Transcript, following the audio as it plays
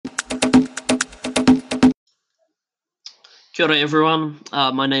Kia ora everyone,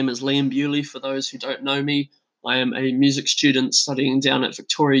 my name is Liam Bewley. For those who don't know me, I am a music student studying down at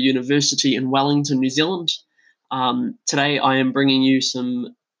Victoria University in Wellington, New Zealand. Today I am bringing you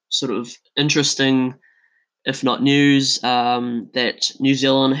some sort of interesting, if not news, that New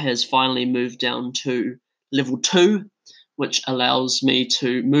Zealand has finally moved down to level 2, which allows me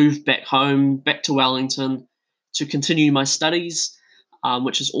to move back home, back to Wellington, to continue my studies,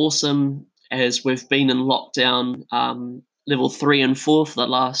 which is awesome as we've been in lockdown level 3 and 4 for the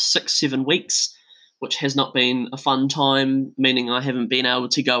last 6-7 weeks, which has not been a fun time, meaning I haven't been able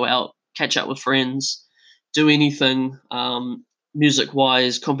to go out, catch up with friends, do anything music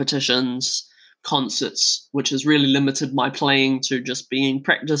wise, competitions, concerts, which has really limited my playing to just being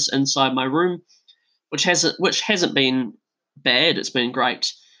practice inside my room, which hasn't been bad. It's been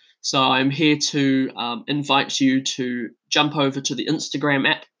great. So I'm here to invite you to jump over to the Instagram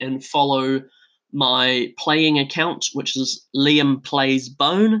app and follow my playing account, which is Liam Plays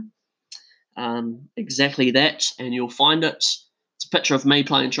Bone. Exactly that, and you'll find it. It's a picture of me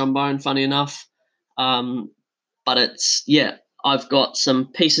playing trombone, funny enough. But I've got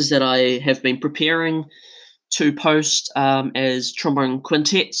some pieces that I have been preparing to post as trombone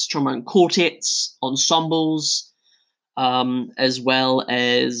quintets, trombone quartets, ensembles, as well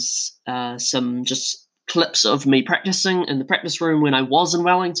as some just clips of me practicing in the practice room when I was in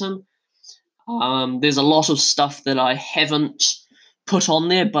Wellington. There's a lot of stuff that I haven't put on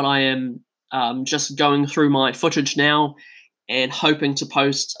there, but I am just going through my footage now and hoping to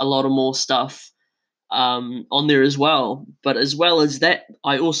post a lot of more stuff on there as well. But as well as that,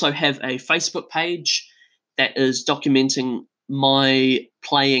 I also have a Facebook page that is documenting my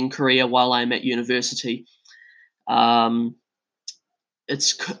playing career while I'm at university. You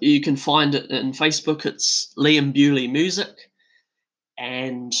can find it in Facebook. It's Liam Bewley Music,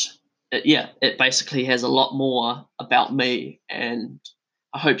 and it basically has a lot more about me. And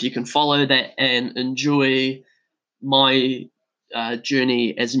I hope you can follow that and enjoy my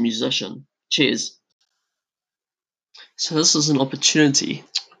journey as a musician. Cheers. So this is an opportunity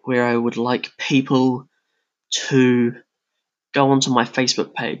where I would like people to go onto my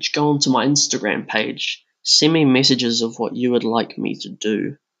Facebook page, go onto my Instagram page, send me messages of what you would like me to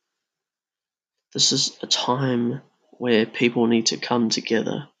do. This is a time where people need to come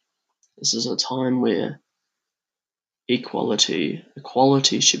together. This is a time where equality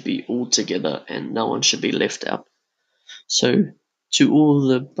should be all together and no one should be left out. So to all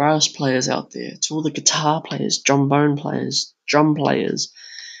the brass players out there, to all the guitar players, trombone players, drum players,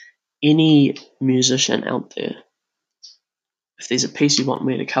 any musician out there, if there's a piece you want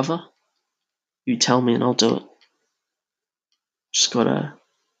me to cover, you tell me and I'll do it. Just gotta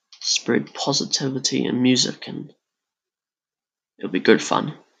spread positivity and music and it'll be good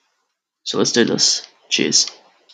fun. So let's do this. Cheers.